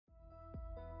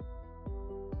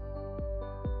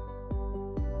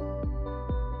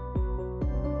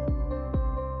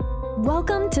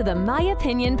Welcome to the My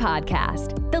Opinion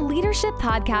Podcast, the leadership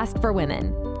podcast for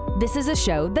women. This is a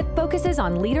show that focuses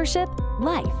on leadership,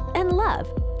 life, and love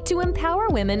to empower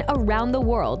women around the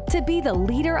world to be the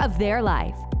leader of their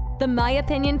life. The My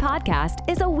Opinion Podcast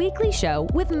is a weekly show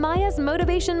with Maya's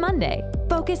Motivation Monday,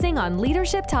 focusing on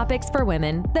leadership topics for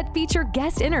women that feature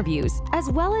guest interviews as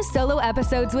well as solo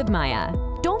episodes with Maya.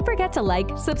 Don't forget to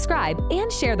like, subscribe,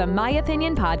 and share the My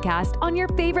Opinion Podcast on your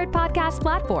favorite podcast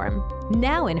platform.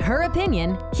 Now, in her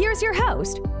opinion, here's your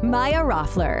host, Maya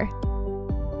Roffler.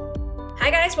 Hi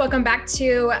guys, welcome back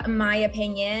to My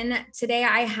Opinion. Today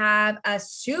I have a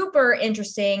super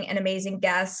interesting and amazing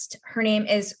guest. Her name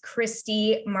is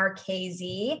Christy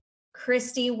Marchese.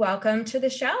 Christy, welcome to the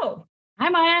show. Hi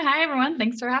Maya, hi everyone.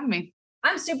 Thanks for having me.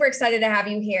 I'm super excited to have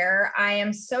you here. I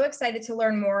am so excited to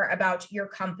learn more about your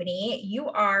company. You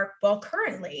are,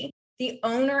 currently the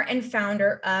owner and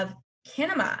founder of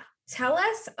Kinema. Tell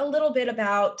us a little bit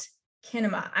about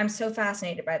Kinema. I'm so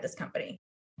fascinated by this company.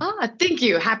 Thank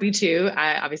you. Happy to.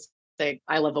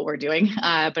 I love what we're doing, but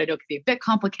I know it can be a bit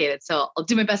complicated. So I'll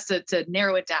do my best to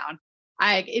narrow it down.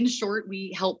 In short,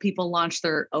 we help people launch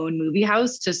their own movie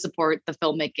house to support the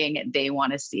filmmaking they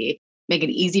want to see, make it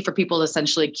easy for people to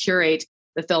essentially curate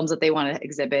the films that they want to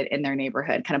exhibit in their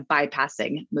neighborhood, kind of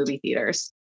bypassing movie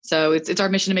theaters. So it's our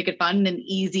mission to make it fun and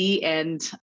easy and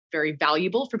very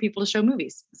valuable for people to show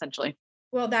movies, essentially.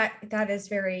 Well, that is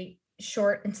very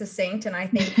short and succinct. And I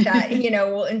think that,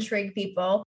 will intrigue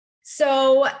people.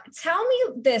 So tell me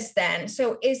this then.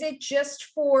 So is it just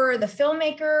for the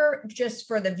filmmaker, just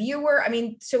for the viewer? I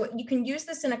mean, so you can use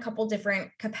this in a couple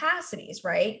different capacities,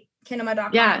 right?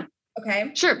 Kinema.com. Yeah.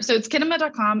 Okay. Sure. So it's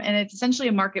kinema.com, and it's essentially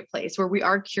a marketplace where we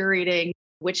are curating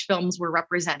which films we're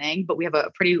representing, but we have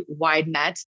a pretty wide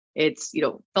net. It's,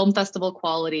 film festival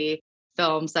quality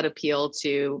films that appeal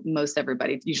to most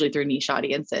everybody, usually through niche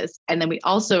audiences. And then we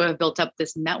also have built up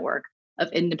this network of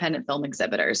independent film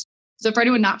exhibitors. So for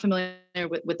anyone not familiar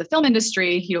with the film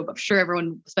industry, I'm sure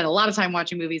everyone spent a lot of time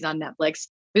watching movies on Netflix.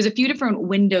 There's a few different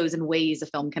windows and ways a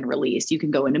film can release. You can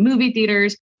go into movie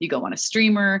theaters, you go on a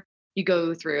streamer, you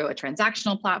go through a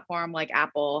transactional platform like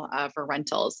Apple for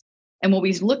rentals. And what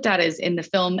we looked at is in the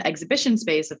film exhibition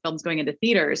space of films going into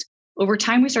theaters, over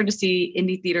time, we started to see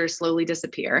indie theaters slowly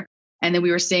disappear. And then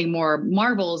we were seeing more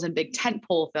Marvels and big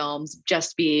tentpole films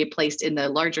just be placed in the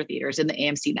larger theaters, in the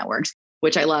AMC networks,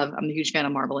 which I love. I'm a huge fan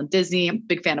of Marvel and Disney. I'm a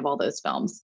big fan of all those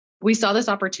films. We saw this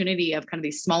opportunity of kind of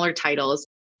these smaller titles,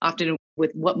 often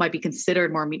with what might be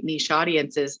considered more niche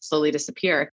audiences, slowly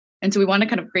disappear. And so we want to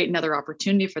kind of create another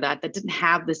opportunity for that didn't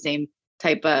have the same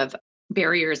type of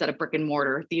barriers that a brick and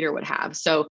mortar theater would have.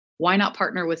 So why not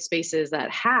partner with spaces that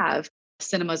have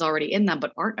cinemas already in them,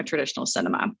 but aren't a traditional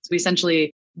cinema? So we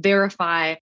essentially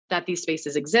verify that these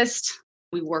spaces exist.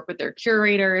 We work with their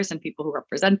curators and people who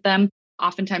represent them.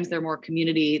 Oftentimes they're more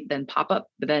community than pop-up,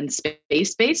 than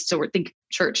space-based. So we're thinking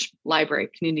church, library,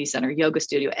 community center, yoga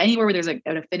studio, anywhere where there's an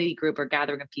affinity group or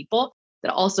gathering of people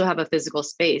that also have a physical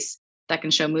space that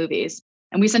can show movies.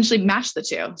 And we essentially match the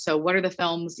two. So what are the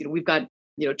films? We've got,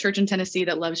 Church in Tennessee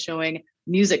that loves showing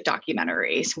music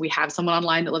documentaries. We have someone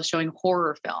online that loves showing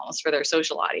horror films for their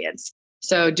social audience.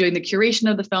 So doing the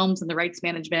curation of the films and the rights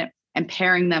management and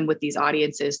pairing them with these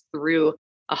audiences through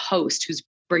a host who's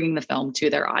bringing the film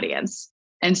to their audience.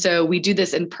 And so we do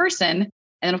this in person.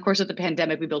 And of course, with the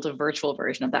pandemic, we built a virtual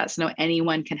version of that. So now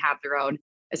anyone can have their own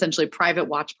essentially private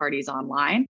watch parties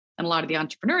online. And a lot of the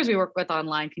entrepreneurs we work with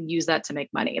online can use that to make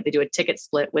money. They do a ticket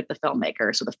split with the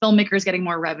filmmaker. So the filmmaker is getting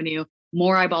more revenue,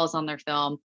 more eyeballs on their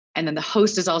film. And then the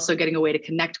host is also getting a way to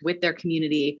connect with their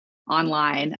community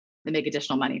online and make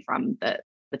additional money from the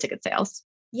ticket sales.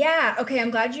 Yeah. Okay.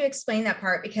 I'm glad you explained that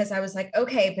part, because I was like,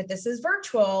 okay, but this is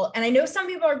virtual. And I know some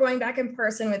people are going back in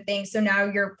person with things. So now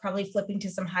you're probably flipping to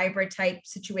some hybrid type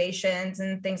situations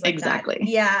and things like Exactly. that.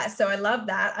 Yeah. So I love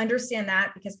that. Understand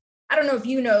that, because I don't know if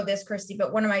you know this, Christy,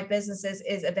 but one of my businesses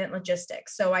is event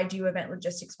logistics. So I do event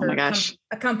logistics for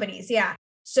companies. Yeah.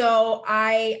 So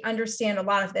I understand a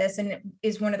lot of this, and it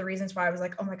is one of the reasons why I was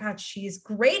like, oh my God, she's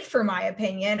great for My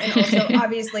Opinion. And also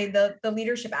obviously the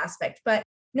leadership aspect, but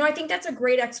no, I think that's a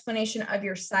great explanation of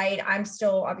your site. I'm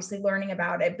still obviously learning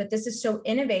about it, but this is so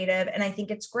innovative and I think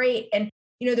it's great. And,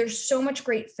 there's so much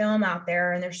great film out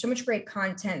there and there's so much great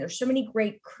content. There's so many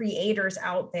great creators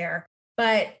out there,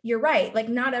 but you're right. Like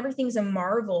not everything's a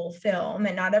Marvel film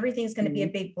and not everything's going to be a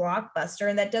big blockbuster.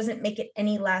 And that doesn't make it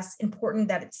any less important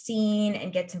that it's seen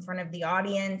and gets in front of the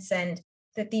audience and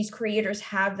that these creators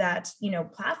have that,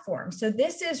 platform. So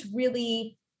this is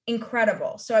really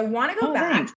incredible. So I want to go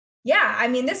back. Thanks. Yeah. I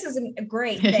mean, this is a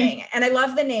great thing. And I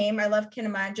love the name. I love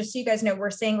Kinema. Just so you guys know, we're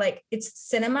saying like it's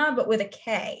cinema, but with a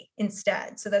K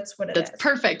instead. So that's what it is. That's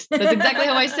perfect. That's exactly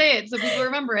how I say it. So people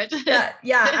remember it. Yeah.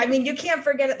 Yeah. I mean, you can't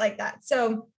forget it like that.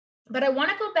 So, but I want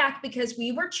to go back because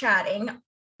we were chatting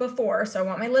before. So I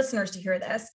want my listeners to hear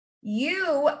this.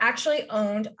 You actually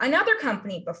owned another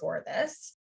company before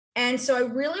this. And so I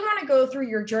really want to go through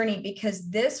your journey because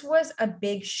this was a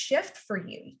big shift for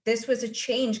you. This was a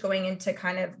change going into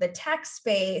kind of the tech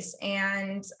space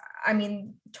and I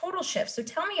mean, total shift. So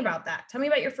tell me about that. Tell me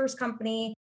about your first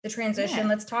company, the transition. Yeah.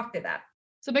 Let's talk through that.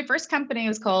 So my first company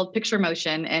was called Picture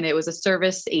Motion, and it was a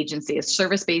service agency, a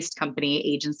service-based company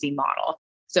agency model.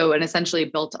 So, and essentially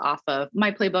built off of my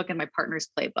playbook and my partner's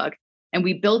playbook. And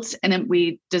we built and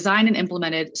we designed and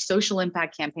implemented social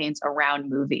impact campaigns around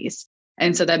movies.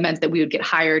 And so that meant that we would get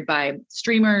hired by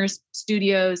streamers,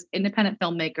 studios, independent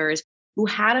filmmakers who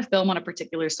had a film on a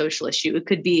particular social issue. It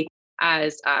could be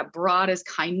as broad as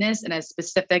kindness and as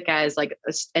specific as like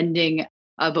ending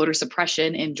voter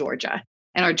suppression in Georgia.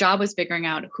 And our job was figuring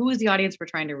out who is the audience we're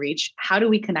trying to reach, how do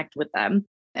we connect with them,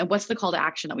 and what's the call to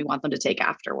action that we want them to take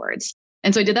afterwards.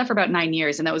 And so I did that for about 9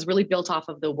 years. And that was really built off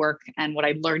of the work and what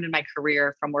I learned in my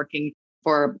career from working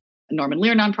for a Norman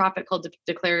Lear nonprofit called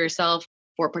Declare Yourself,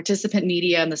 for Participant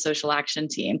Media and the social action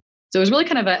team. So it was really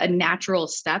kind of a natural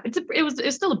step.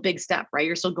 It's still a big step, right?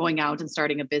 You're still going out and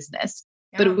starting a business,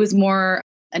 but it was more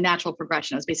a natural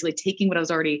progression. I was basically taking what I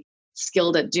was already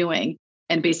skilled at doing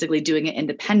and basically doing it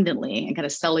independently and kind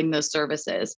of selling those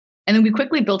services. And then we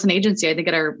quickly built an agency. I think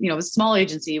at our, it was a small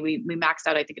agency. We maxed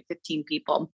out, I think, at 15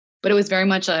 people, but it was very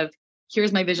much of,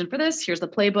 here's my vision for this, here's the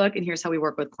playbook, and here's how we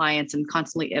work with clients, and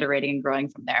constantly iterating and growing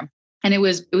from there. And it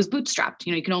was bootstrapped.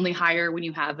 You can only hire when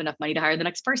you have enough money to hire the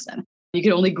next person. You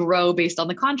can only grow based on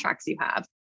the contracts you have.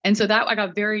 And so that I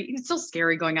got it's still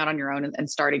scary going out on your own and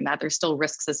starting that. There's still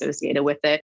risks associated with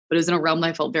it, but it was in a realm that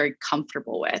I felt very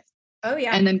comfortable with. Oh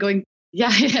yeah. And then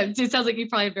it sounds like you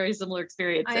probably have very similar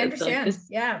experiences. I understand. So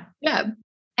Yeah.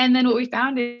 And then what we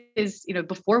found is,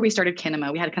 before we started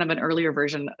Kinema, we had kind of an earlier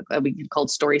version we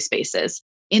called Story Spaces.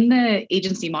 In the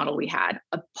agency model we had,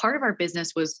 a part of our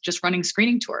business was just running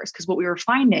screening tours, because what we were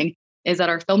finding is that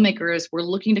our filmmakers were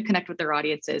looking to connect with their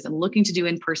audiences and looking to do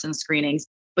in-person screenings,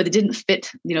 but it didn't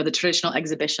fit, the traditional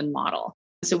exhibition model.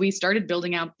 So we started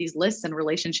building out these lists and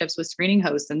relationships with screening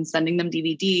hosts and sending them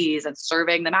DVDs and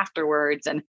surveying them afterwards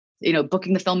and,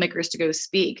 booking the filmmakers to go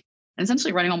speak, and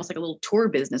essentially running almost like a little tour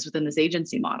business within this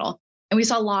agency model. And we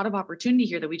saw a lot of opportunity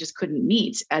here that we just couldn't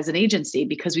meet as an agency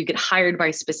because we get hired by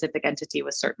a specific entity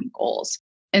with certain goals.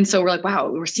 And so we're like, wow,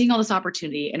 we're seeing all this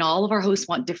opportunity and all of our hosts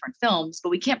want different films, but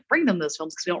we can't bring them those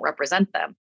films because we don't represent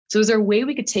them. So is there a way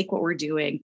we could take what we're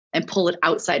doing and pull it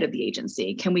outside of the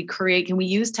agency? Can we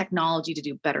use technology to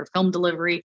do better film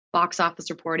delivery, box office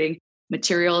reporting,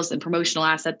 materials and promotional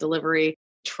asset delivery,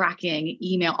 tracking,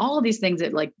 email, all of these things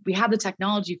that we have the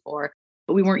technology for,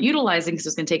 but we weren't utilizing because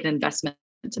it's going to take an investment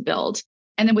to build.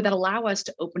 And then would that allow us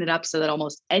to open it up so that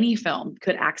almost any film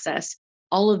could access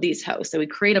all of these hosts? So we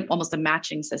create almost a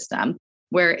matching system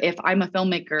where if I'm a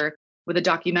filmmaker with a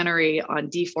documentary on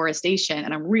deforestation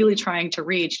and I'm really trying to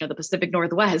reach, the Pacific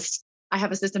Northwest, I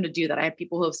have a system to do that. I have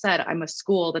people who have said, I'm a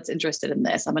school that's interested in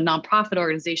this. I'm a nonprofit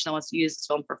organization that wants to use this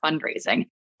film for fundraising.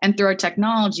 And through our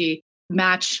technology,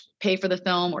 match, pay for the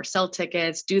film or sell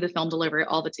tickets, do the film delivery,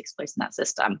 all that takes place in that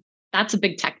system. That's a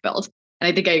big tech build. And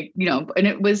I think and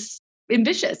it was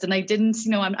ambitious, and I didn't,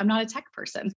 I'm not a tech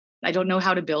person. I don't know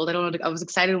how to build. I was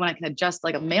excited when I can adjust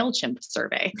like a MailChimp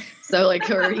survey. So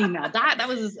or email that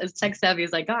was as tech savvy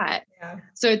as I got. Yeah.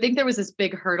 So I think there was this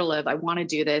big hurdle of, I want to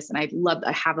do this. And I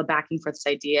have a backing for this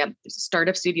idea. There's a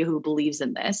startup studio who believes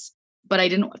in this, but I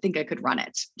didn't think I could run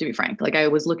it, to be frank. I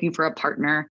was looking for a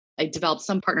partner. I developed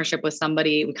some partnership with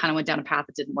somebody. We kind of went down a path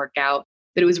that didn't work out,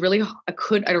 but it was really, I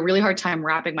had a really hard time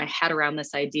wrapping my head around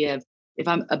this idea of, if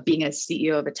I'm being a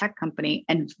CEO of a tech company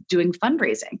and doing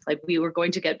fundraising, we were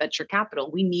going to get venture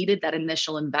capital, we needed that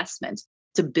initial investment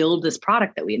to build this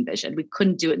product that we envisioned. We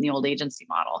couldn't do it in the old agency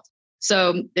model.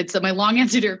 So it's my long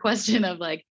answer to your question of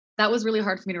that was really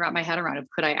hard for me to wrap my head around of,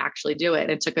 could I actually do it?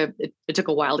 It took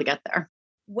a while to get there.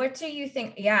 What do you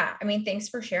think? Yeah. I mean, thanks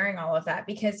for sharing all of that,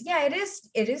 because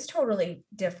it is totally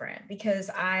different, because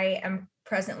I am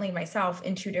presently myself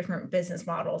in 2 different business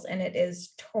models, and it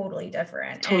is totally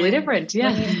different.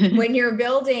 Yeah. When you're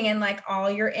building and all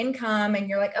your income and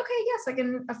you're like, okay, yes, I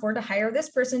can afford to hire this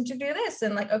person to do this.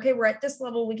 And okay, we're at this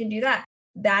level, we can do that.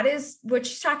 That is what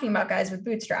she's talking about, guys, with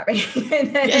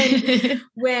bootstrapping.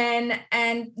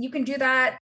 and you can do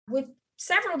that with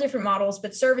several different models,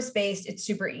 but service-based, it's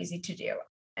super easy to do.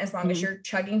 as long as you're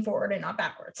chugging forward and not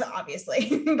backwards,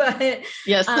 obviously. But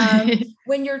yes,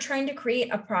 when you're trying to create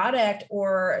a product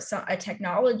or a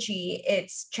technology,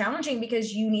 it's challenging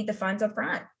because you need the funds up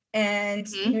front and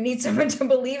you need someone to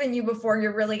believe in you before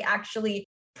you're really actually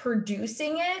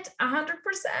producing it 100%.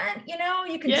 You know,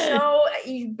 you can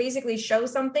you basically show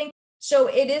something. So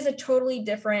it is a totally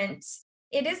different,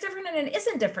 it is different and it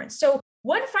isn't different. So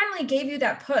what finally gave you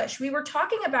that push? We were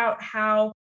talking about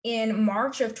how in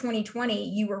March of 2020,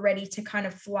 you were ready to kind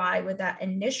of fly with that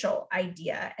initial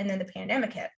idea, and then the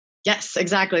pandemic hit. Yes,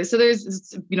 exactly. So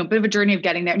there's, a bit of a journey of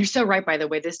getting there. And you're so right, by the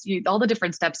way, all the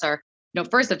different steps are,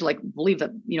 first I have to believe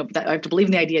that, that I have to believe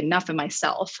in the idea enough in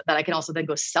myself that I can also then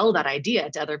go sell that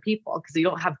idea to other people, because you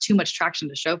don't have too much traction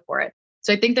to show for it.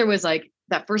 So I think there was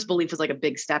that first belief was a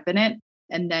big step in it.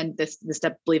 And then the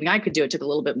step believing I could do it took a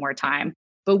little bit more time.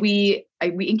 But we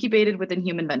incubated within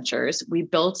Human Ventures. We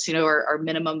built, our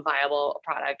minimum viable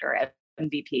product, or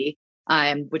MVP,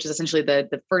 which is essentially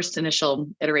the first initial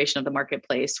iteration of the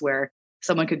marketplace where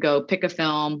someone could go pick a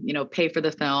film, pay for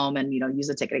the film and, use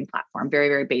a ticketing platform. Very,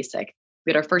 very basic.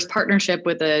 We had our first partnership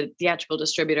with a theatrical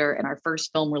distributor and our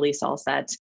first film release all set.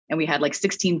 And we had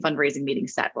 16 fundraising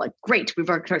meetings set. We're great. We've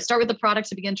got to start with the product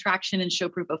to begin traction and show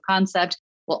proof of concept,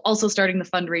 while also starting the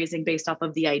fundraising based off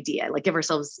of the idea. Give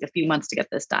ourselves a few months to get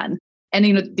this done. And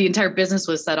the entire business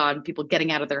was set on people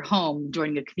getting out of their home,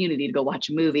 joining a community to go watch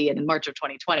a movie. And in March of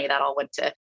 2020, that all went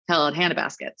to hell in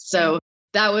handbaskets. So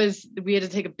we had to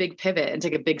take a big pivot and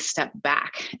take a big step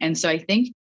back. And so I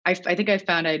think I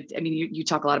found, you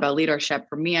talk a lot about leadership.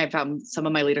 For me, I found some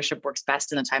of my leadership works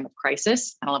best in a time of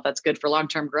crisis. I don't know if that's good for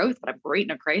long-term growth, but I'm great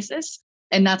in a crisis.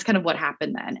 And that's kind of what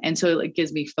happened then. And so it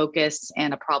gives me focus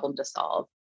and a problem to solve.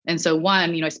 And so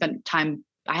I spent time,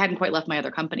 I hadn't quite left my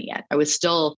other company yet. I was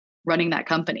still running that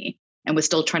company and was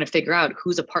still trying to figure out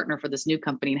who's a partner for this new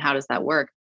company and how does that work.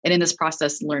 And in this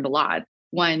process, learned a lot.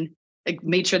 One, I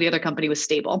made sure the other company was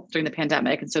stable during the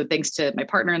pandemic. And so thanks to my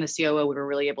partner and the COO, we were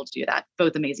really able to do that,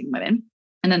 both amazing women.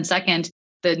 And then second,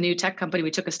 the new tech company,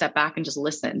 we took a step back and just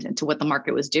listened into what the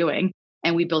market was doing.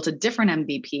 And we built a different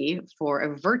MVP for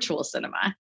a virtual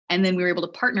cinema. And then we were able to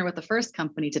partner with the first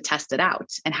company to test it out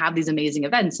and have these amazing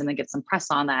events and then get some press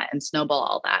on that and snowball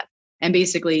all that. And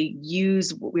basically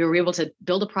we were able to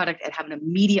build a product and have an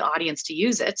immediate audience to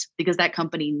use it because that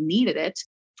company needed it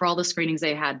for all the screenings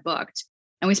they had booked.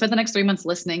 And we spent the next 3 months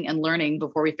listening and learning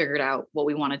before we figured out what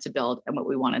we wanted to build and what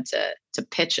we wanted to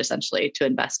pitch essentially to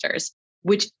investors,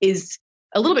 which is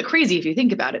a little bit crazy if you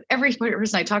think about it. Every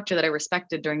person I talked to that I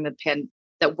respected during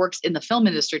that works in the film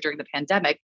industry during the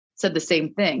pandemic said the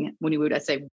same thing.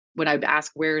 When I'd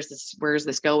ask, where's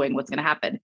this going? What's going to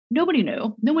happen? Nobody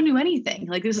knew. No one knew anything.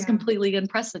 This is completely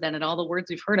unprecedented. All the words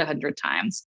we've heard 100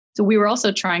 times. So we were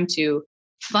also trying to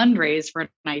fundraise for an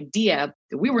idea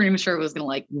that we weren't even sure it was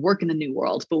going to work in the new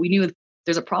world, but we knew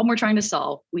there's a problem we're trying to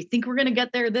solve. We think we're going to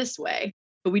get there this way,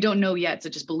 but we don't know yet. So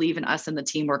just believe in us and the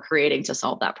team we're creating to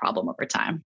solve that problem over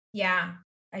time. Yeah.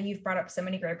 You've brought up so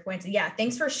many great points. Yeah.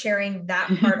 Thanks for sharing that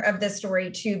part of the story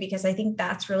too, because I think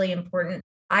that's really important.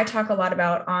 I talk a lot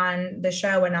about on the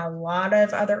show and a lot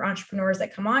of other entrepreneurs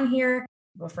that come on here,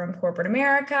 people from corporate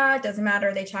America, it doesn't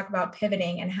matter. They talk about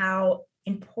pivoting and how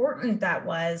important that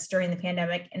was during the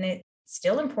pandemic. And it's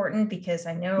still important because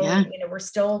I know, we're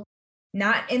still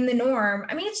not in the norm.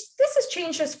 This has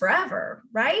changed us forever,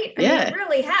 right? It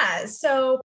really has.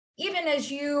 So even as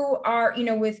you are,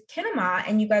 with Kinema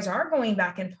and you guys are going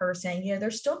back in person,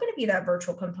 there's still going to be that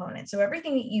virtual component. So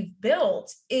everything that you've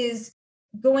built is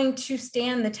going to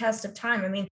stand the test of time.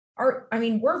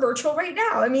 We're virtual right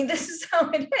now. This is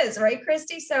how it is, right,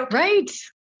 Christy? So right.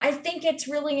 I think it's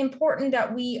really important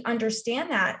that we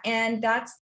understand that. And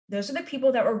those are the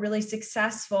people that were really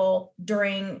successful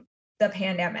during the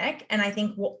pandemic. And I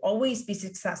think will always be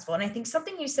successful. And I think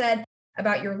something you said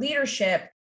about your leadership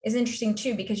is interesting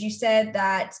too, because you said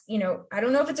that, I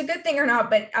don't know if it's a good thing or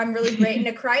not, but I'm really great in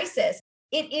a crisis.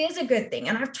 It is a good thing.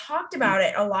 And I've talked about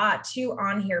it a lot too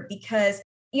on here because,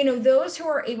 those who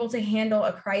are able to handle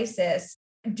a crisis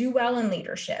do well in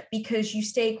leadership because you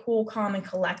stay cool, calm, and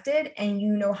collected, and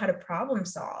you know how to problem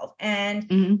solve.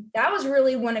 And that was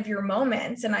really one of your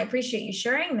moments. And I appreciate you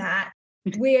sharing that,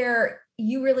 where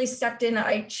you really stepped in.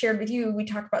 I shared with you, we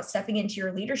talked about stepping into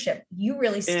your leadership. You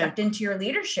really stepped into your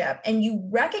leadership and you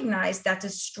recognize that's a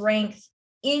strength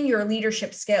in your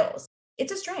leadership skills.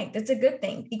 It's a strength. It's a good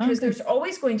thing because there's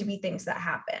always going to be things that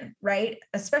happen, right?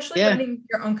 Especially running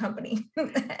your own company,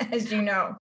 as you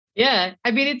know. Yeah.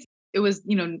 It was,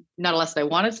 not a lesson I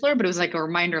wanted to learn, but it was a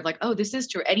reminder of oh, this is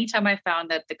true. Anytime I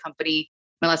found that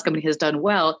my last company has done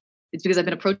well, it's because I've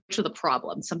been approached with a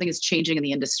problem. Something is changing in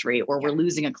the industry, or we're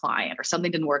losing a client, or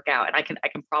something didn't work out, and I can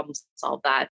problem solve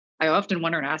that. I often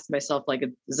wonder and ask myself, like,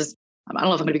 is this, I don't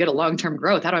know if I'm going to be good at long-term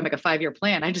growth. How do I make a 5-year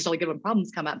plan? I just only good when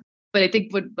problems come up. But I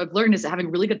think what I've learned is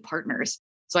having really good partners.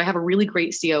 So I have a really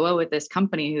great COO at this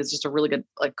company who's just a really good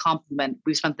complement.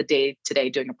 We spent the day today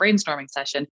doing a brainstorming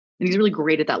session, and he's really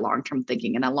great at that long-term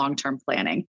thinking and that long-term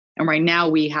planning. And right now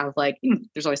we have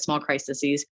there's always small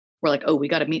crises. We're like, oh, we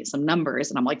got to meet some numbers.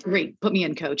 And I'm like, great, put me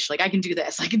in, coach. Like, I can do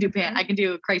this. I can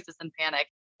do crisis and panic.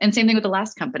 And same thing with the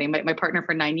last company. My partner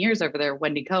for 9 years over there,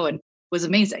 Wendy Cohen, was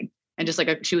amazing. And just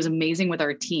she was amazing with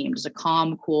our team, just a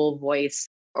calm, cool voice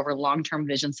over long-term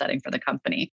vision setting for the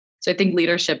company. So I think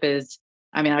leadership is,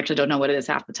 I actually don't know what it is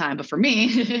half the time, but for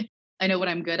me, I know what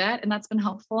I'm good at, and that's been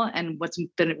helpful. And what's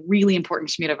been really important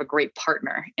to me to have a great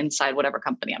partner inside whatever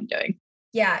company I'm doing.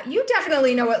 Yeah, you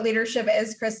definitely know what leadership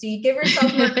is, Christy. Give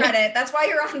yourself more credit. That's why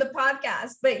you're on the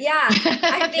podcast. But yeah,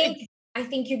 I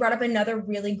think you brought up another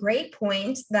really great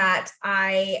point that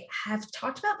I have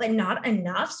talked about, but not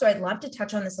enough. So I'd love to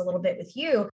touch on this a little bit with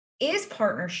you, is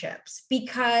partnerships,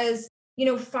 because,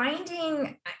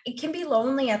 finding it can be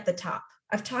lonely at the top.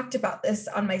 I've talked about this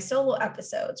on my solo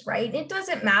episodes, right? It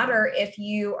doesn't matter if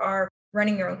you are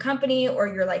running your own company, or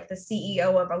you're like the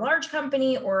CEO of a large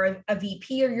company, or a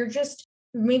VP, or you're just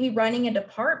maybe running a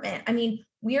department.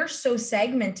 We are so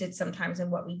segmented sometimes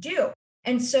in what we do.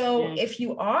 And so if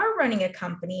you are running a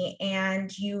company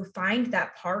and you find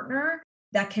that partner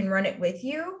that can run it with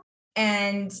you,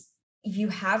 and you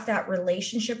have that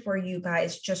relationship where you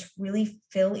guys just really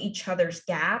fill each other's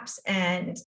gaps,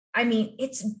 and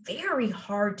it's very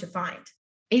hard to find.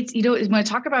 It's, when I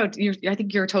talk about I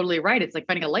think you're totally right. It's like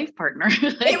finding a life partner.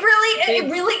 It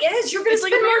really is. You're going to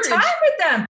spend more time with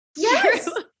them. Yes.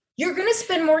 True. You're going to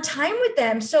spend more time with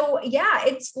them. So yeah,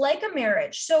 it's like a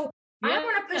marriage. So I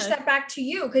want to push that back to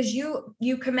you, because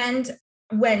you commend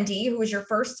Wendy, who was your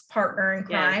first partner in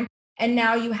crime. And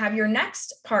now you have your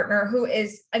next partner who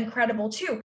is incredible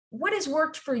too. What has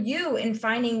worked for you in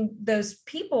finding those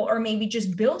people, or maybe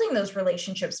just building those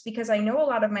relationships? Because I know a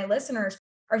lot of my listeners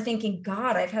are thinking,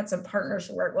 God, I've had some partners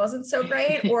where it wasn't so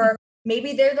great, or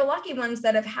maybe they're the lucky ones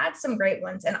that have had some great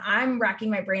ones. And I'm racking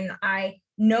my brain. I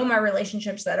know my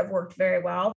relationships that have worked very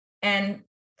well, and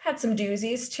had some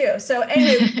doozies too. So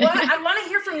anyway, I want to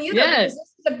hear from you, though, because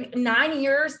this is 9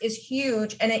 years is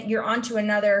huge, and you're on to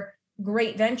another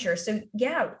great venture. So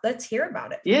yeah, let's hear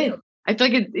about it. Yeah. I feel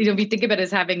like if you think about it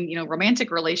as having,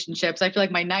 romantic relationships, I feel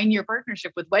like my 9-year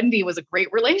partnership with Wendy was a great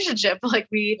relationship. Like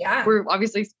we're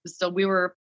obviously still,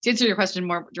 to answer your question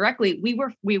more directly,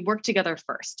 we worked together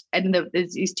first. And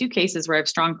these two cases where I have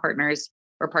strong partners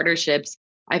or partnerships,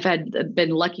 I've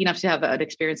been lucky enough to have an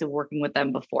experience of working with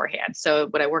them beforehand. So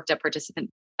when I worked at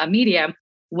Participant Media,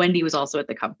 Wendy was also at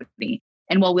the company.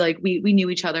 And while we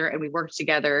knew each other and we worked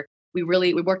together, we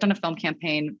worked on a film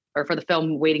campaign, or for the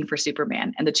film Waiting for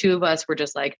Superman. And the two of us were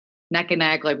just neck and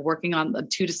neck, working on the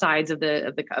two sides of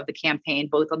the campaign,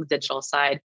 both on the digital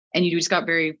side. And you just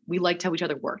we liked how each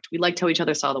other worked. We liked how each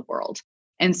other saw the world.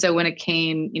 And so when it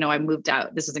came, I moved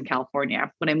out, this was in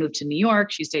California. When I moved to New York,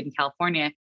 she stayed in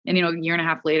California. And, a year and a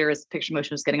half later, as Picture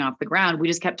Motion was getting off the ground, we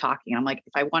just kept talking. I'm like,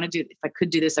 if I could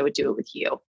do this, I would do it with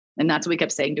you. And that's what we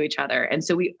kept saying to each other. And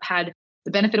so we had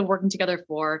the benefit of working together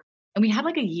and we had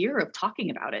a year of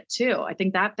talking about it too. I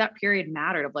think that period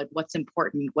mattered, of what's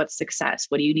important, what's success,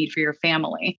 what do you need for your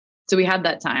family? So we had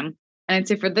that time. And I'd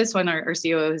say for this one, our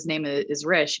COO, his name is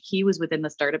Rish. He was within the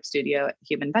startup studio at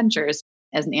Human Ventures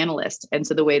as an analyst. And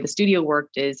so the way the studio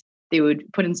worked is they would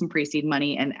put in some pre-seed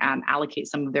money and allocate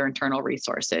some of their internal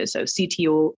resources. So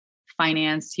CTO,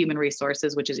 finance, human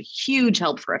resources, which is a huge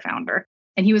help for a founder.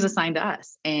 And he was assigned to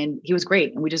us, and he was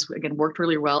great. And we just, again, worked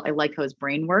really well. I like how his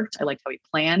brain worked. I liked how he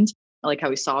planned. I like how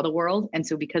he saw the world. And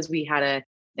so because we had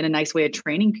in a nice way, a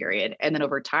training period, and then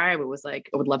over time, it was I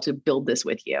would love to build this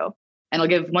with you. And I'll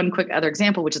give one quick other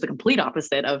example, which is the complete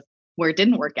opposite of where it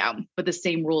didn't work out, but the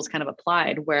same rules kind of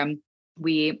applied, where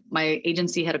my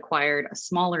agency had acquired a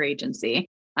smaller agency.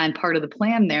 And part of the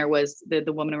plan there was the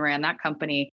woman who ran that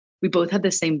company. We both had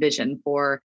the same vision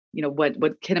for,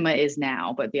 what Kinema is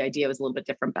now, but the idea was a little bit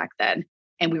different back then.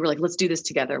 And we were like, let's do this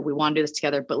together. We want to do this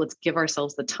together, but let's give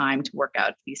ourselves the time to work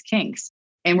out these kinks.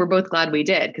 And we're both glad we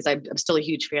did, because I'm still a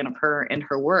huge fan of her and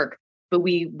her work. But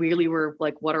we really were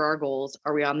what are our goals?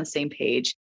 Are we on the same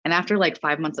page? And after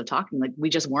 5 months of talking, we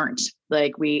just weren't.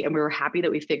 We were happy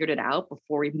that we figured it out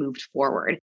before we moved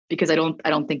forward, because I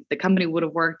don't think the company would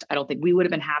have worked. I don't think we would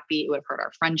have been happy. It would have hurt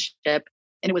our friendship.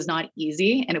 And it was not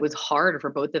easy. And it was hard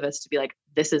for both of us to be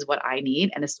this is what I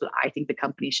need, and this is what I think the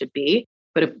company should be.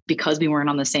 But because we weren't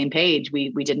on the same page,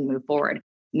 we didn't move forward.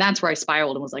 And that's where I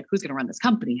spiraled and was like, who's going to run this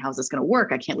company? How's this going to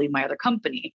work? I can't leave my other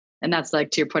company. And that's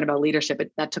like, to your point about leadership,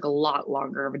 that took a lot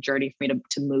longer of a journey for me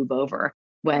to move over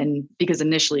because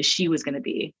initially she was going to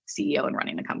be CEO and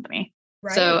running the company.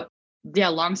 Right. So yeah,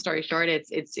 long story short, it's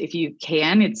if you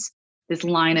can, it's this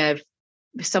line of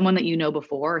someone that you know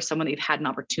before, or someone that you've had an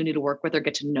opportunity to work with or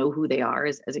get to know who they are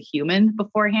as a human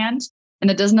beforehand. And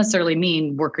that doesn't necessarily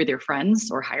mean work with your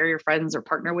friends or hire your friends or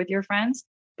partner with your friends,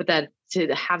 but that to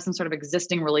have some sort of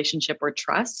existing relationship or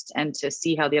trust, and to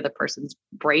see how the other person's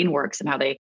brain works and how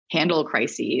they handle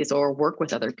crises or work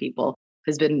with other people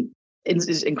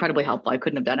is incredibly helpful. I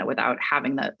couldn't have done it without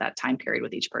having that time period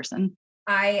with each person.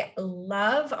 I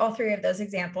love all three of those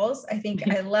examples. I think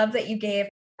I love that you gave,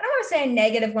 I don't want to say a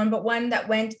negative one, but one that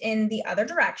went in the other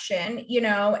direction,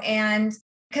 and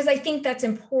because I think that's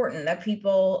important that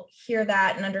people hear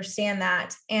that and understand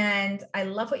that. And I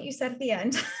love what you said at the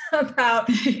end about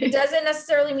it doesn't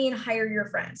necessarily mean hire your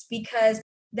friends, because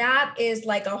that is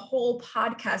like a whole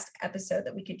podcast episode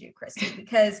that we could do, Christy,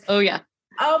 because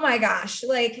oh my gosh,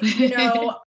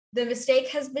 the mistake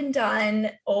has been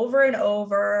done over and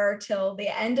over till the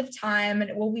end of time, and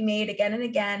it will be made again and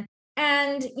again.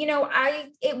 And,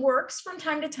 it works from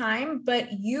time to time,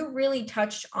 but you really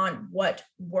touched on what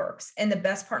works and the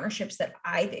best partnerships that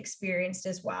I've experienced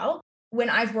as well. When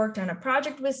I've worked on a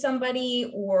project with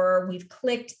somebody, or we've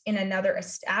clicked in another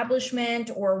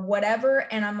establishment or whatever,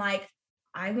 and I'm like,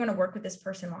 I want to work with this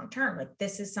person long-term. Like,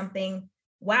 this is something,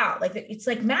 wow. Like, it's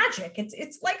like magic.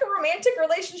 It's like a romantic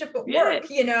relationship at work,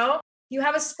 you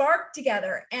have a spark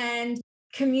together, and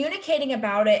communicating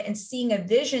about it and seeing a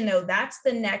vision, though, that's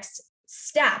the next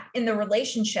step in the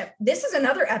relationship. This is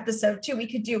another episode too.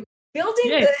 We could do building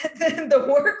the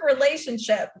work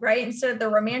relationship, right? Instead of the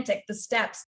romantic, the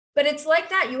steps. But it's like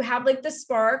that. You have like the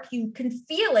spark, you can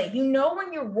feel it.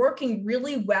 When you're working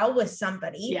really well with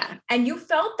somebody, and you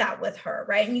felt that with her,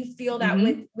 right? And you feel that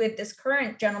with this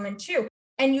current gentleman too.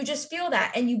 And you just feel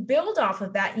that, and you build off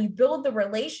of that, and you build the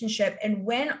relationship. And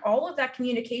when all of that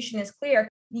communication is clear,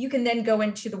 you can then go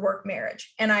into the work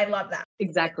marriage. And I love that.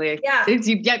 Exactly. Yeah.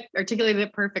 You articulated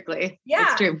it perfectly. Yeah.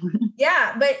 It's true.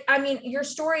 Yeah. But I mean, your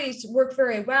stories work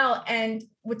very well. And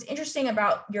what's interesting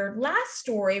about your last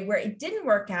story where it didn't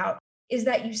work out is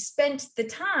that you spent the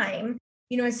time,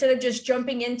 instead of just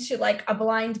jumping into like a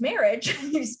blind marriage,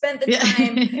 you spent the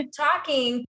time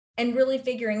talking and really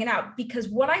figuring it out. Because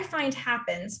what I find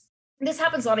happens, this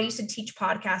happens a lot. I used to teach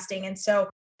podcasting. And so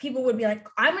people would be like,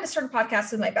 I'm going to start a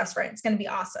podcast with my best friend. It's going to be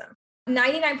awesome.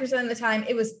 99% of the time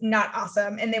it was not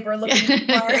awesome. And they were looking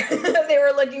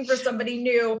for somebody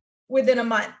new within a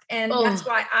month. And that's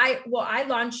why I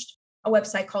launched a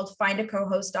website called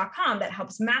findacohost.com that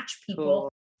helps match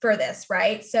people for this.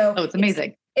 Right. So it's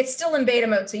amazing. It's still in beta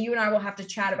mode. So you and I will have to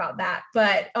chat about that,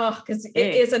 but because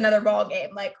it is another ball game.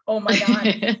 Like, oh my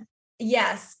God.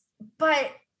 Yes.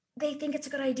 But they think it's a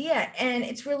good idea. And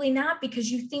it's really not, because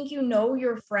you think you know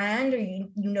your friend, or you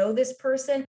know this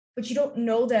person, but you don't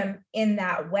know them in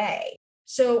that way.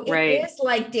 So it is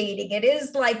like dating. It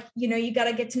is like, you got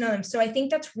to get to know them. So I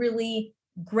think that's really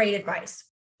great advice.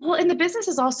 Well, and the business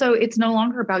is also, it's no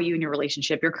longer about you and your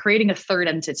relationship. You're creating a third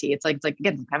entity. It's like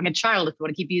again, having a child, if you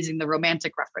want to keep using the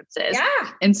romantic references.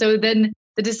 Yeah. And so then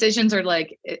the decisions are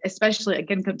like, especially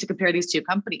again, to compare these two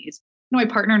companies, my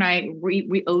partner and I,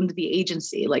 we owned the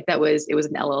agency. Like it was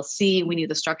an LLC. We knew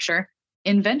the structure.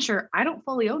 In venture, I don't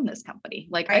fully own this company.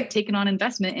 Like I've taken on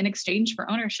investment in exchange for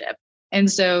ownership.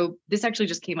 And so this actually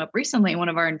just came up recently. One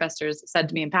of our investors said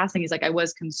to me in passing, he's like, I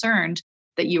was concerned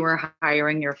that you were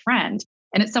hiring your friend.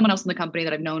 And it's someone else in the company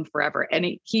that I've known forever. And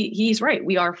he's right.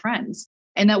 We are friends.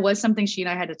 And that was something she and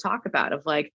I had to talk about, of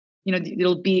like,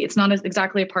 it's not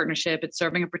exactly a partnership. It's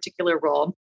serving a particular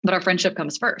role, but our friendship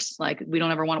comes first. Like we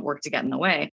don't ever want work to get in the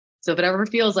way. So if it ever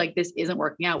feels like this isn't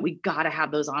working out, we got to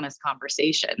have those honest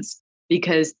conversations,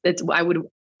 because I would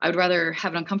rather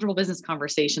have an uncomfortable business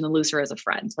conversation than lose her as a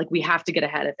friend. Like we have to get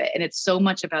ahead of it. And it's so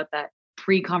much about that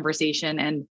pre-conversation,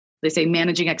 and they say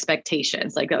managing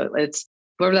expectations. Like it's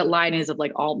whatever that line is of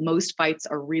like most fights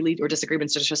are really, or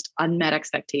disagreements, are just unmet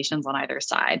expectations on either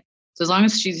side. So as long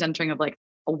as she's entering of like,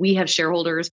 we have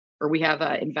shareholders or we have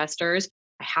investors,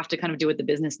 I have to kind of do what the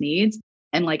business needs.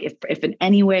 And like, if in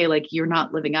any way, like you're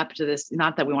not living up to this,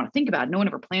 not that we want to think about it, no one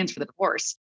ever plans for the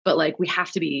divorce, but like, we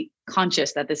have to be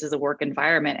conscious that this is a work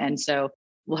environment. And so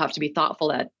we'll have to be thoughtful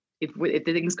that if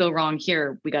the things go wrong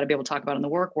here, we got to be able to talk about it in the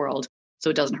work world,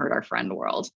 so it doesn't hurt our friend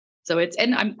world. So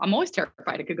and I'm always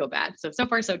terrified it could go bad. So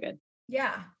far, so good.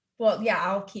 Yeah. Well, yeah,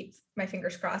 I'll keep my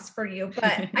fingers crossed for you,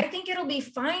 but I think it'll be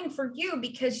fine for you,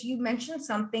 because you mentioned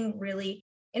something really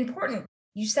important.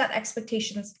 You set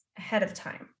expectations ahead of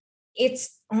time.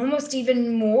 it's almost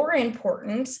even more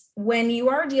important when you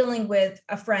are dealing with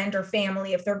a friend or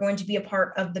family, if they're going to be a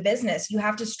part of the business. You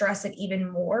have to stress it even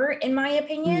more, in my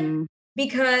opinion,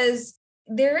 because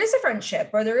there is a friendship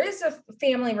or there is a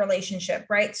family relationship,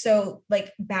 right? So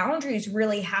like boundaries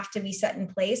really have to be set in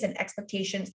place and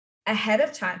expectations ahead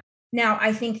of time. Now,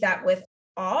 I think that with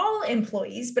all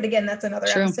employees, but again, that's another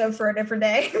episode for a different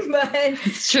day, but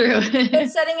it's true. But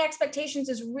setting expectations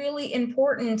is really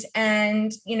important.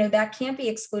 And, that can't be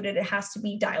excluded. It has to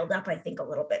be dialed up, I think, a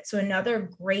little bit. So another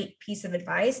great piece of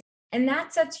advice, and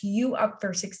that sets you up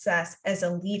for success as a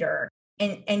leader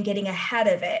and getting ahead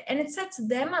of it. And it sets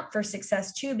them up for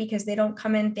success too, because they don't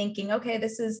come in thinking, okay,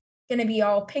 this is going to be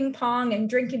all ping pong and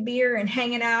drinking beer and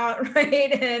hanging out,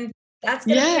 right? And that's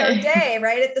going to be our day,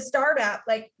 right? At the startup.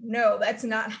 Like, no, that's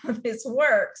not how this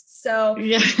works. So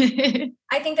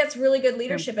I think that's really good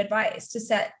leadership advice, to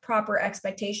set proper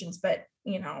expectations, but,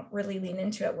 really lean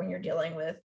into it when you're dealing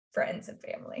with friends and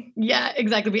family. Yeah,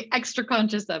 exactly. Be extra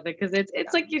conscious of it, because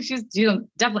it's like, you just,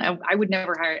 definitely, I would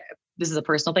never hire, this is a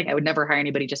personal thing, I would never hire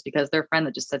anybody just because they're a friend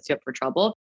that just sets you up for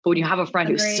trouble. But when you have a friend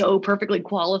who's so perfectly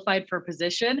qualified for a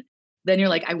position, then you're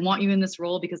like, I want you in this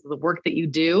role because of the work that you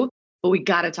do. But we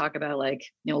got to talk about, like,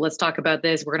 let's talk about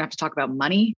this. We're going to have to talk about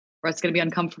money, or it's going to be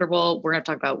uncomfortable. We're going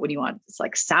to talk about what do you want? It's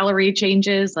like salary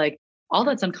changes, like all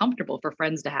that's uncomfortable for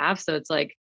friends to have. So it's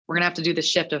like, we're going to have to do the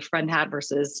shift of friend hat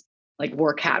versus like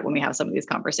work hat when we have some of these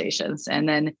conversations. And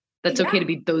then that's okay to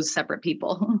be those separate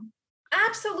people.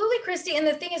 Absolutely, Christy. And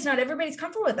the thing is, not everybody's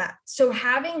comfortable with that. So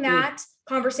having that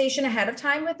conversation ahead of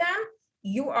time with them,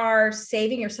 you are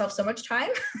saving yourself so much time,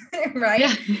 right?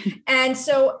 Yeah.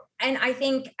 And I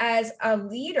think as a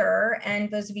leader, and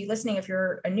those of you listening, if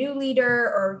you're a new leader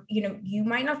or, you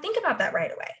might not think about that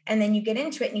right away. And then you get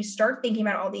into it and you start thinking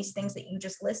about all these things that you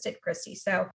just listed, Christy.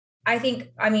 So I think,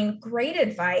 great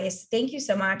advice. Thank you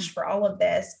so much for all of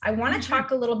this. I want to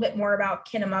talk a little bit more about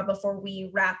Kinema before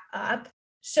we wrap up.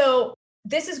 So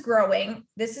this is growing.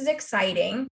 This is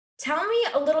exciting. Tell me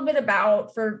a little bit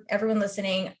about, for everyone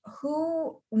listening,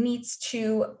 who needs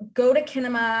to go to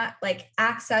Kinema, like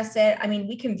access it.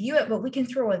 We can view it, but we can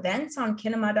throw events on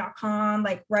kinema.com,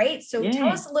 right? So tell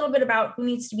us a little bit about who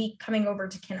needs to be coming over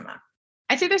to Kinema.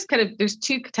 I think there's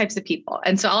two types of people.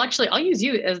 And so I'll use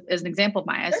you as an example,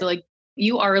 Maya. Sure. So like,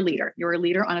 you are a leader. You're a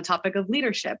leader on a topic of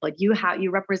leadership. Like you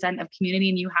represent a community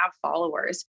and you have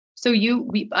followers. So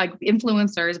we like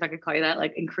influencers, if I could call you that,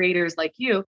 like, and creators like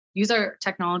you, use our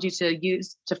technology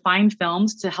to find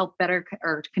films to help better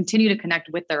or continue to connect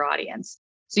with their audience.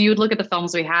 So you would look at the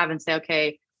films we have and say,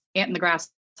 okay, Ant and the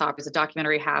Grasshopper is a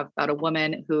documentary we have about a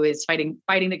woman who is fighting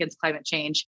against climate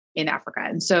change in Africa.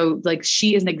 And so like,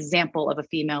 she is an example of a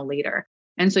female leader.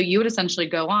 And so you would essentially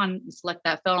go on, select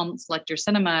that film, select your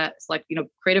cinema,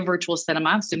 create a virtual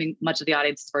cinema, assuming much of the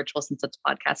audience is virtual since it's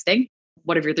podcasting.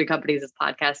 One of your three companies is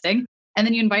podcasting. And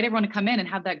then you invite everyone to come in and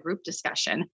have that group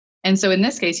discussion. And so in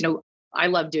this case, I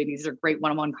love doing these. These are great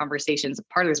one-on-one conversations.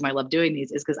 Part of the reason I love doing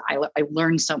these is because I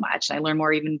learn so much. And I learn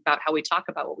more even about how we talk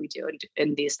about what we do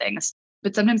in these things.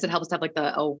 But sometimes it helps to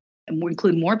have and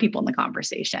include more people in the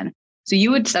conversation. So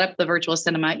you would set up the virtual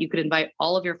cinema. You could invite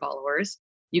all of your followers.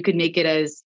 You could make it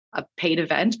as a paid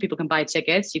event. People can buy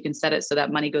tickets. You can set it so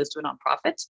that money goes to a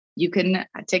nonprofit. You can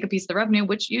take a piece of the revenue,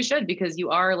 which you should, because you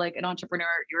are like an entrepreneur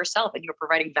yourself and you're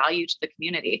providing value to the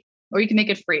community. Or you can make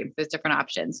it free. There's different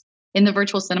options. In the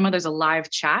virtual cinema, there's a live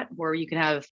chat where you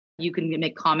can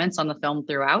make comments on the film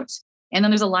throughout. And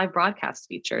then there's a live broadcast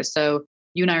feature. So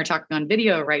you and I are talking on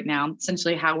video right now.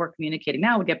 Essentially how we're communicating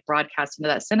now would get broadcast into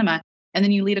that cinema. And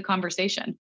then you lead a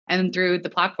conversation. And through the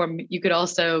platform, you could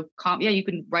also, you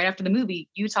can, right after the movie,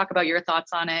 you talk about your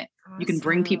thoughts on it. Awesome. You can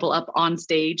bring people up on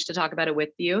stage to talk about it with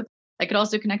you. I could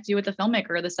also connect you with the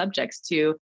filmmaker or the subjects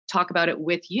to talk about it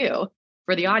with you.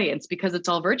 For the audience, because it's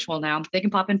all virtual now, they can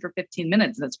pop in for 15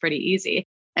 minutes and it's pretty easy.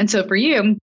 And so for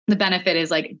you, the benefit is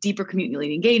like deeper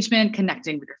community engagement,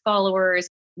 connecting with your followers,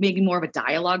 making more of a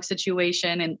dialogue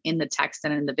situation in the text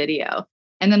and in the video.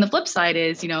 And then the flip side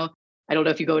is, I don't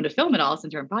know if you go into film at all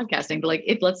since you're in podcasting, but like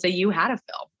if let's say you had a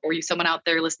film or someone out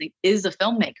there listening is a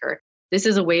filmmaker, this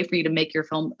is a way for you to make your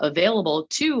film available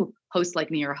to hosts like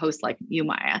me or hosts like you,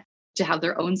 Maya, to have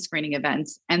their own screening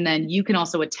events. And then you can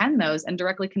also attend those and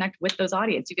directly connect with those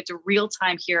audience. You get to real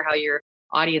time hear how your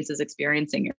audience is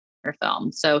experiencing your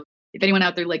film. So if anyone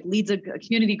out there like leads a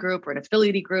community group or an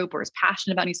affiliate group or is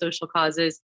passionate about any social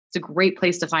causes, it's a great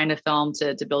place to find a film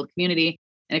to build community.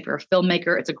 And if you're a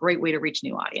filmmaker, it's a great way to reach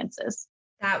new audiences.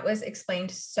 That was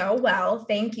explained so well.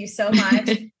 Thank you so much.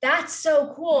 That's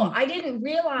so cool. I didn't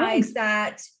realize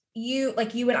that you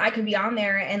and I could be on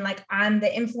there, and like I'm the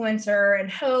influencer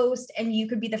and host, and you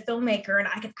could be the filmmaker, and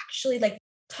I could actually like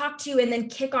talk to you and then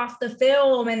kick off the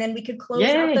film, and then we could close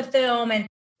out the film. And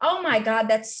oh my God,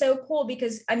 that's so cool,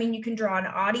 because I mean, you can draw an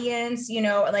audience, you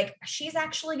know, like she's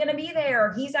actually going to be there,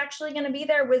 or he's actually going to be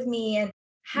there with me. And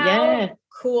how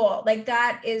cool. Like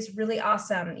that is really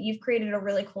awesome. You've created a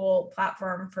really cool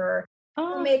platform for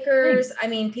filmmakers. I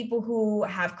mean, people who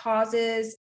have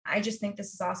causes. I just think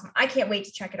this is awesome. I can't wait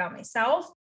to check it out myself.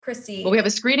 Christy. Well, we have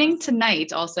a screening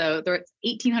tonight. Also, there are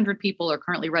 1,800 people are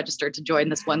currently registered to join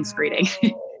this one screening.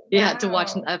 To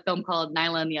watch a film called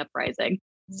Nyla and the Uprising.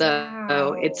 So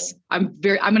I'm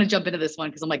going to jump into this one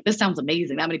because I'm like, this sounds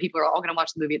amazing. That many people are all going to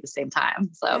watch the movie at the same time.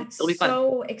 So it'll be fun.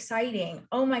 So exciting.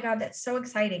 Oh my God, that's so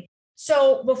exciting.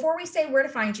 So before we say where to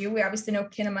find you, we obviously know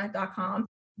kinema.com,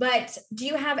 but do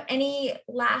you have any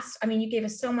last, I mean, you gave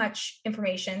us so much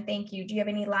information. Thank you. Do you have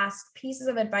any last pieces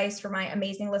of advice for my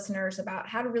amazing listeners about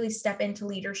how to really step into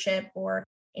leadership, or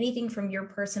anything from your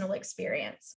personal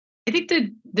experience? I think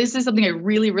that this is something I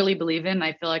really, really believe in.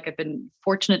 I feel like I've been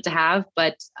fortunate to have,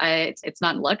 but it's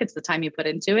not luck. It's the time you put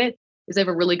into it. Is I have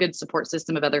a really good support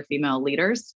system of other female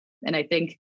leaders. And I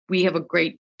think we have a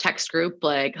great text group,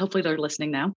 like hopefully they're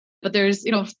listening now, but there's,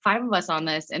 5 of us on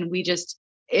this, and we just,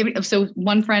 so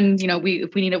one friend,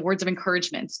 if we need words of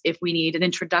encouragement, if we need an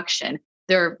introduction,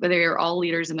 they're all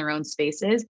leaders in their own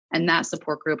spaces. And that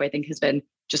support group, I think, has been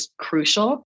just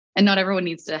crucial. And not everyone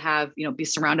needs to have, be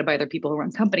surrounded by other people who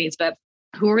run companies, but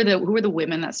who are the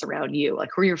women that surround you? Like,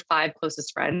 who are your 5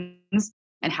 closest friends,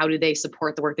 and how do they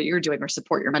support the work that you're doing, or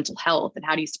support your mental health? And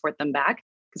how do you support them back?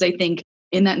 Because I think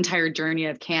in that entire journey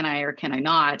of can I or can I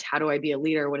not, how do I be a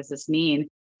leader? What does this mean?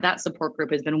 That support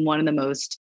group has been one of the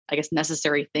most, I guess,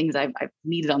 necessary things I've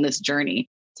needed on this journey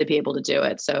to be able to do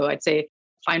it. So I'd say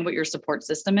find what your support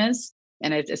system is.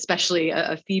 And it's especially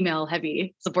a female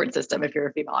heavy support system if you're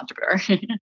a female entrepreneur.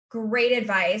 Great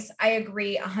advice. I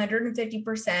agree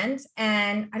 150%.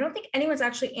 And I don't think anyone's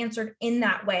actually answered in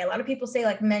that way. A lot of people say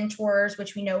like mentors,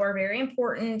 which we know are very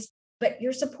important, but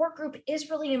your support group is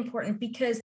really important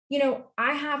because,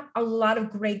 I have a lot of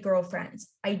great girlfriends.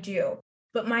 I do,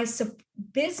 but my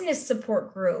business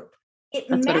support group, that's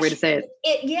a better way to say it.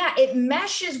 It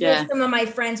meshes with some of my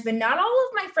friends, but not all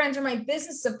of my friends are my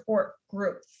business support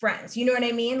group friends. You know what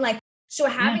I mean? Like, so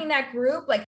having that group,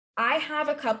 like I have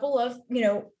a couple of,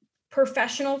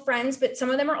 professional friends, but some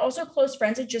of them are also close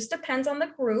friends. It just depends on the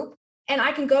group. And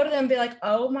I can go to them and be like,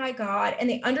 oh my God. And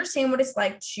they understand what it's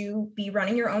like to be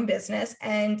running your own business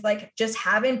and like just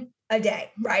having a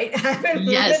day, right? Having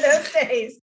one of those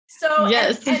days. So,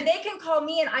 and they can call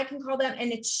me and I can call them,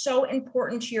 and it's so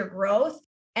important to your growth,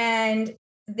 and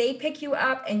they pick you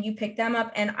up and you pick them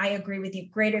up. And I agree with you.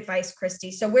 Great advice,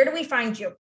 Christy. So where do we find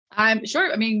you? I'm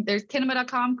sure. I mean, there's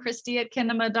kinema.com,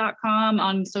 Christy@kinema.com.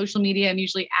 On social media, I'm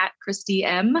usually at Christy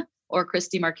M or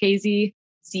Christy Marchese,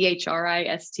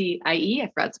 CHRISTIE. I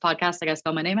forgot it's a podcast. I got to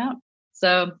spell my name out.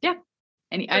 So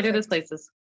either of those places.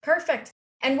 Perfect.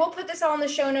 And we'll put this all in the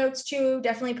show notes too.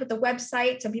 Definitely put the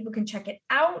website so people can check it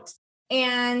out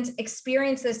and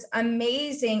experience this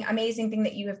amazing, amazing thing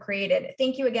that you have created.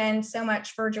 Thank you again so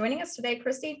much for joining us today,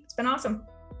 Christy. It's been awesome.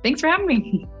 Thanks for having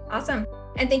me. Awesome.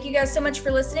 And thank you guys so much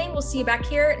for listening. We'll see you back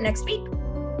here next week.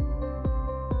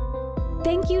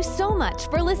 Thank you so much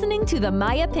for listening to the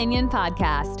My Opinion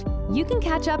Podcast. You can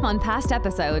catch up on past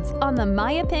episodes on the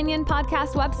My Opinion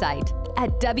Podcast website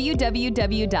at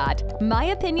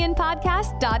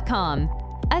www.myopinionpodcast.com,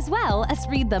 as well as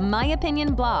read the My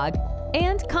Opinion blog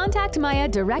and contact Maya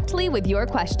directly with your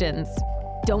questions.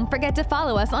 Don't forget to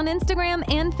follow us on Instagram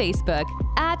and Facebook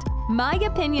at My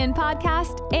Opinion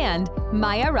Podcast and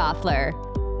Maya Roffler.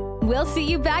 We'll see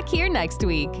you back here next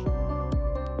week.